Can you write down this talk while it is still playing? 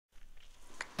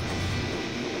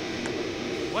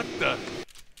What the?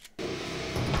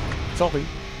 Sorry.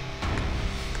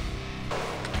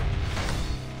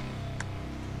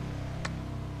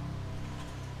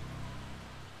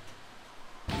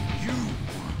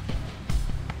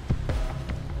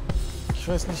 Ich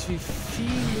weiß nicht, wie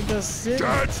viele das sind.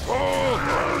 Deadpool!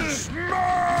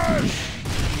 Smash!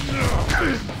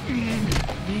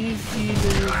 Wie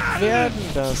viele werden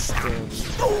das denn?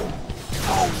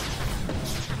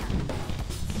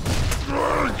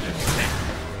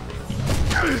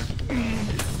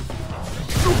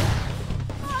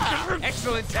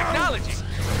 Excellent technology!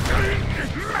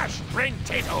 Smash, brain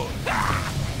tato!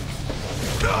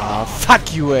 Ah,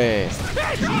 fuck you, ey!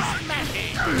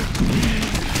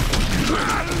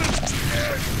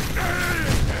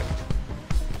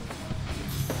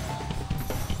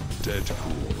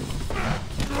 Deadpool.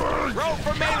 Roll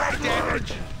for melee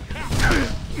damage!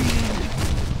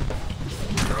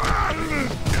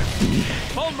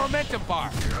 Full momentum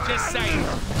bar, just saying.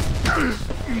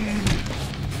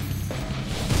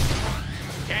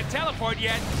 Can't teleport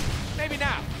yet. Maybe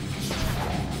now.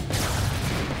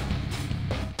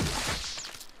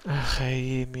 Ach,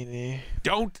 hey, Mini.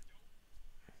 Don't.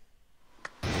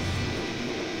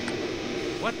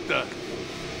 What the?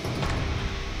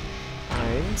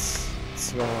 1,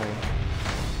 2,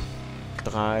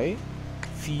 3,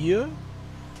 4.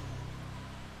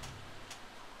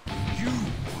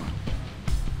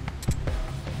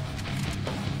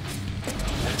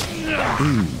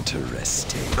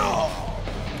 Interesting.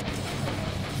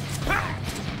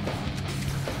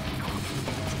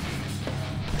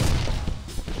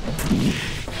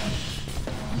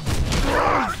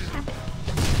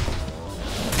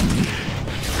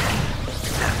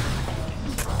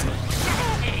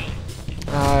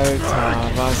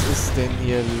 Alter, was ist denn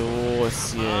hier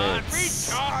los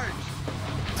jetzt?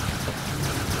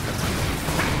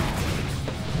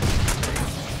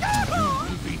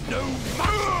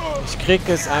 Ich krieg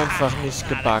es einfach nicht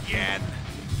gebacken.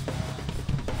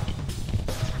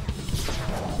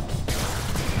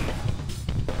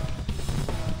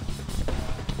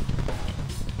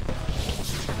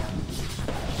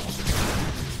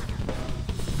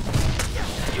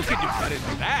 You can do better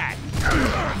than that.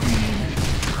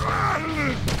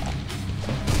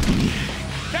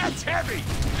 That's heavy.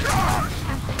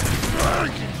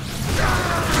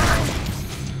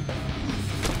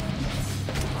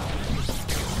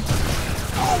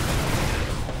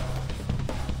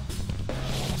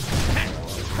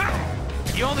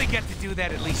 You only get to do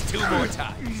that at least 2 more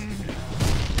times.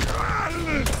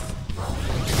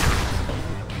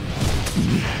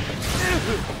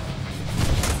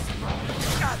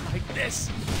 Not like this.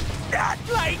 Not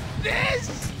like this.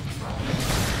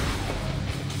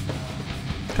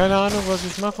 Keine Ahnung, was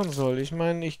ich machen soll. Ich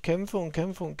meine, ich kämpfe und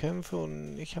kämpfe und kämpfe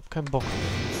und ich habe keinen Bock mehr.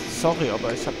 Sorry,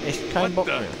 aber ich habe echt keinen Bock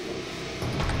mehr.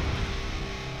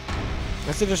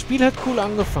 Weißt du, das Spiel hat cool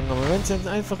angefangen, aber wenn es jetzt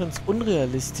einfach ins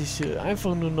Unrealistische,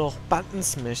 einfach nur noch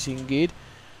Button-Smashing geht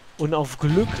und auf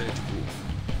Glück,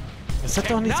 das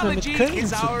hat doch nichts mehr mit Können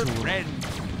zu tun.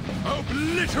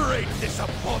 Obliterate this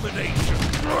abomination.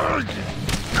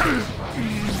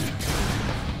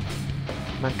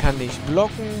 Man kann nicht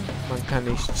blocken, man kann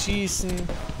nicht schießen.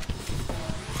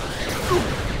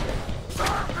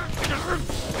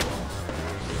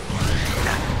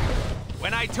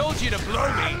 When I told you to blow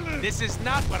me, this is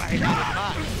not what I had in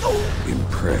mind.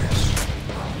 Impressed.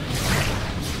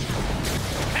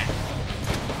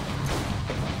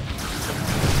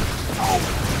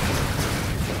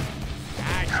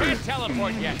 I can't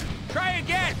teleport yet. Try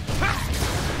again.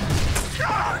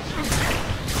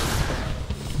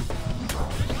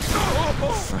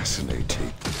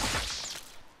 Fascinating.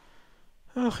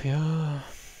 Ach ja.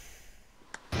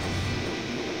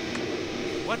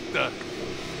 What the?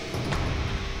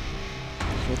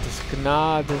 Ich werde das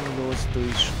gnadenlos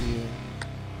durchspielen.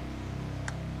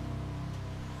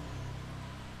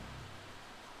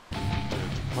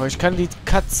 Aber ich kann die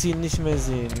Cutscene nicht mehr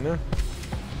sehen, ne?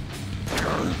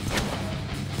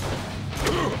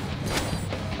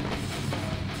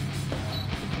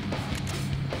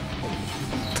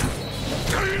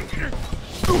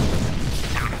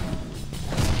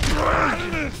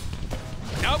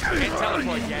 Nope, can't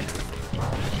teleport yet.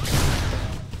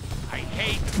 I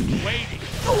hate waiting.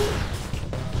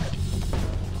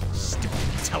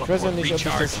 Ich weiß ja nicht, ob ich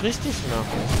das richtig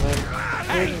mache. Ich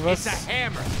meine, irgendwas... It's a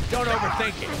hammer. Don't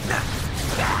overthink it.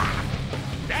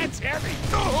 That's heavy.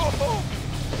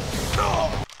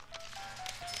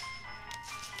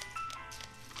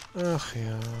 Ach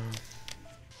ja.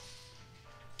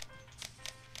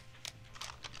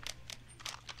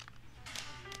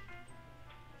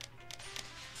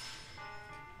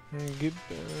 Gib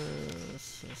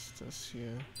es. Was ist das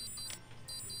hier?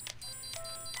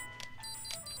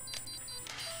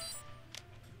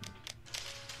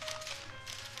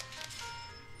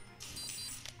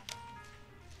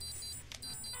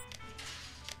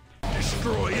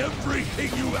 Destroy everything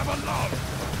you ever loved.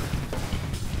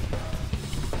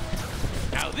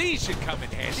 Now these should come in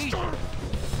handy.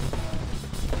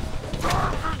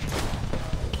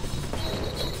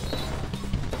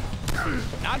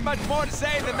 Not much more to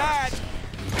say than that.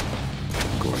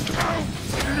 Going to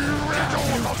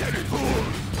Deadpool.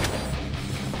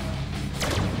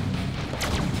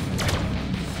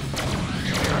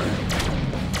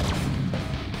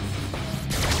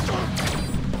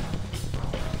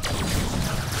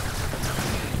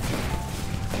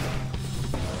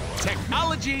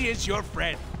 Technology is your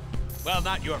friend. Well,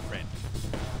 not your friend.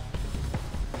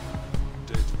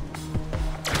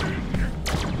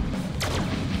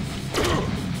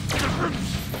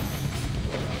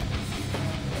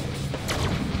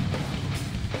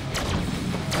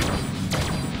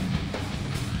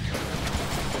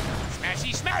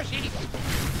 Smashy, smashy!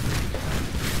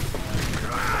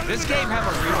 Does this game have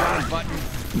a rewind button?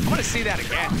 I want to see that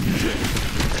again.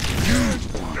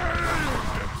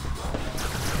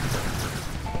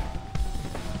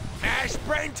 Mashed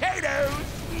brain potatoes!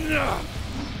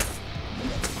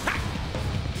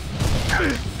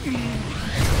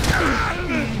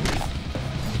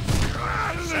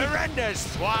 Surrender,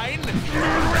 swine!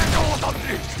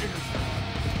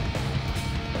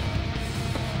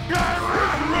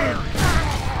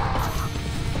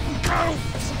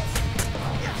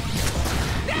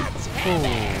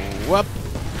 Whoop.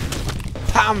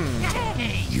 Pam!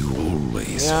 You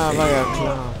always Ja, war ja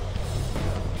klar.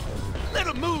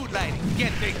 Little mood lighting to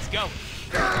get things going.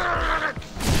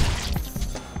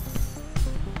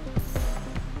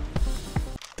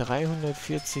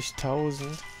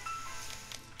 340.000.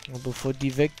 Und bevor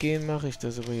die weggehen, mache ich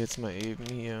das aber jetzt mal eben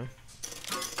hier.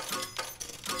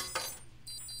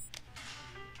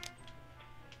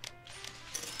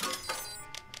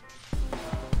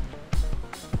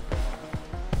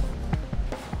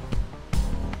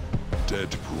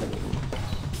 Deadpool.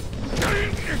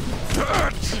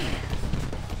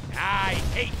 I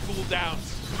hate cooldowns.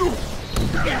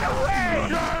 Get away!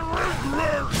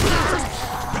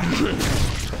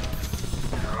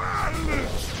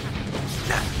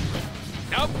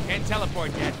 Nope, can't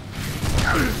teleport yet.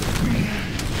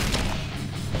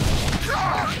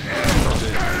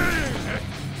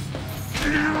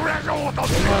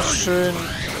 Immer schön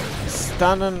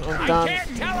stunnen und dann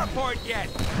Can't teleport yet.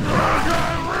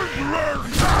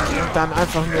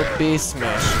 einfach nur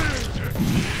B-smashen.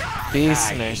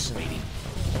 B-smashen.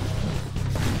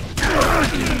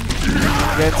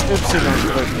 Jetzt Y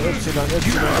drücken. Y.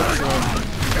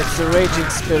 It's the Raging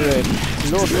Spirit.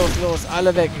 Los.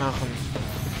 Alle wegmachen.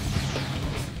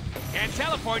 Can't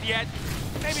teleport yet.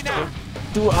 Maybe not.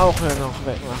 Du auch noch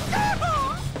wegmachen.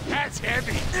 That's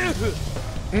heavy.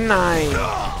 Nein.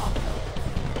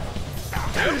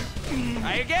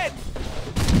 Try again.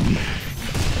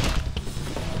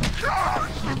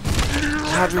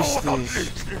 Hab ich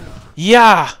nicht.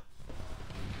 Ja!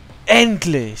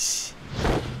 Endlich!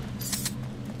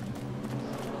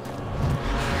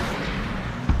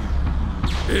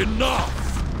 Enough!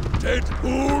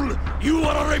 Deadpool, you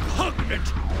are a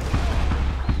repugnant,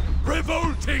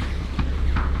 revolting,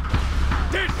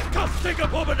 disgusting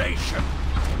abomination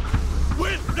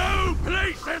with no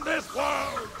place in this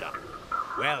world!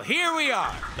 Well, here we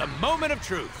are, the moment of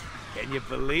truth. Can you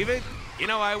believe it? You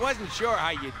know, I wasn't sure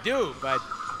how you'd do, but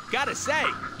gotta say,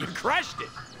 you crushed it.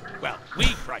 Well, we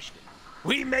crushed it.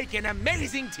 We make an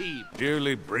amazing team.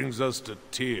 Nearly brings us to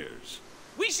tears.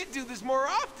 We should do this more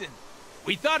often.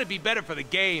 We thought it'd be better for the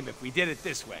game if we did it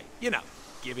this way. You know,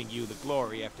 giving you the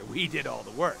glory after we did all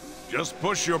the work. Just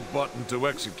push your button to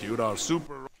execute our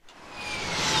super...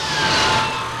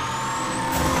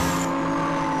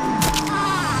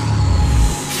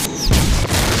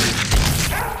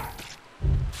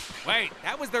 Wait,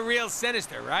 that was the real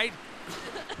Sinister, right?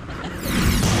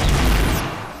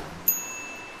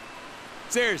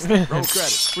 Seriously, roll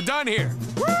credits. We're done here.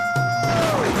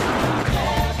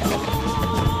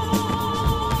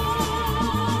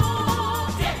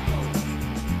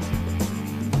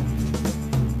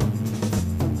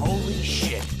 Holy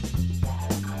shit.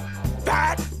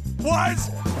 That was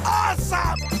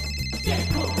awesome!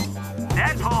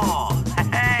 Deadpool!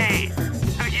 Hey!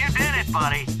 You did it,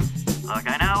 buddy. Look,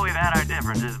 I know we've had our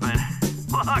differences, but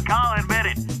look, I'll admit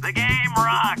it. The game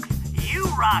rocks. You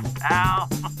rock, pal.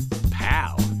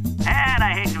 Pal. And I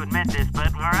I hate to admit this,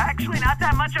 but we're actually not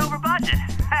that much over budget.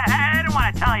 I didn't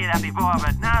want to tell you that before,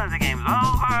 but now that the game's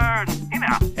over, you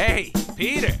know. Hey,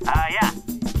 Peter. Yeah.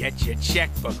 Get your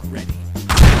checkbook ready.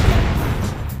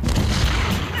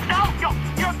 No,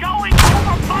 you're going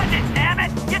over budget, damn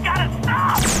it! You gotta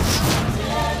stop!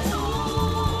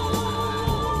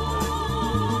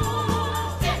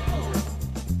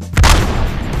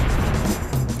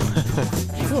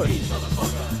 Cool.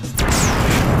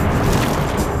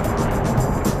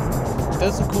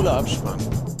 Das ist ein cooler Abspann.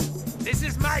 This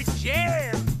is my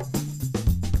jam.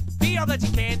 Be all that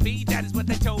you can be, that is what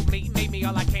they told me. Made me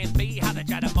all I can be, how they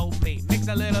try to mold me. Mix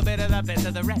a little bit of the best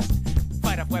of the rest.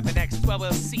 Fight off Weapon X, well,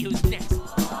 we'll see who's next.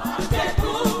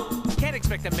 Deadpool. Can't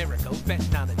expect a miracle,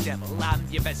 betting on the devil. I'm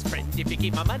your best friend if you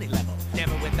keep my money level.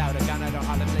 Never without a gun, I don't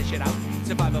hardly flesh it out.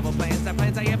 Survivable plans, the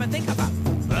plans I ever think about.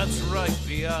 That's right,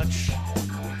 biatch.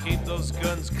 Keep those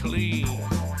guns clean.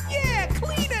 Yeah,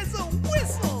 clean as a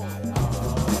whistle.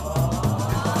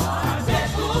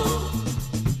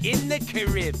 In the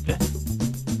crib.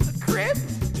 The crib?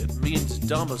 It means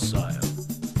domicile.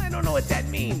 I don't know what that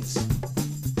means.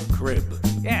 Crib.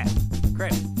 Yeah,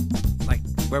 crib. Like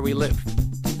where we live.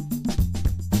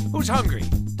 Who's hungry?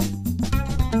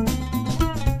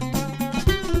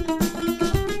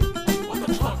 What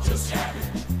the fuck just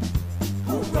happened?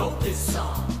 Who wrote this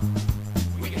song?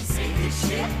 We can sing this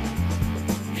shit.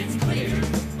 It's clear.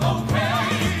 Okay.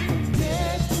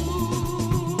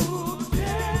 Deadpool,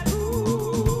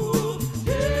 Deadpool,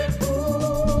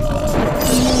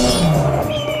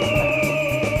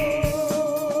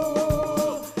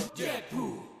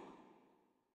 Deadpool.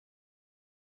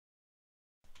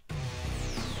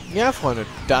 Ja, Freunde,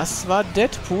 das war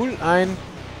Deadpool. Ein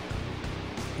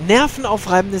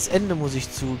nervenaufreibendes Ende, muss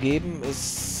ich zugeben.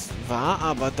 Es war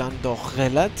aber dann doch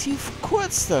relativ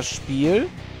kurz, das Spiel.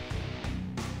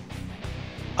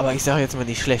 Aber ich sage jetzt mal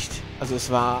nicht schlecht. Also es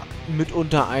war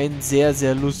mitunter ein sehr,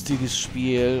 sehr lustiges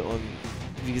Spiel. Und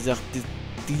wie gesagt,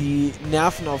 die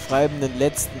nervenaufreibenden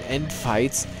letzten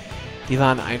Endfights, die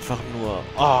waren einfach nur...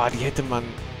 Oh, die hätte man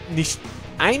nicht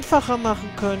einfacher machen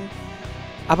können,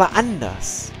 aber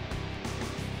anders.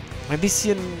 Ein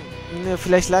bisschen... Ne,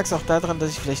 vielleicht lag es auch daran,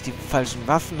 dass ich vielleicht die falschen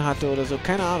Waffen hatte oder so.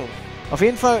 Keine Ahnung. Auf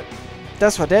jeden Fall,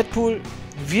 das war Deadpool.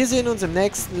 Wir sehen uns im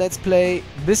nächsten Let's Play.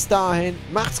 Bis dahin,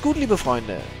 macht's gut, liebe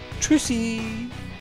Freunde. Tschüssi.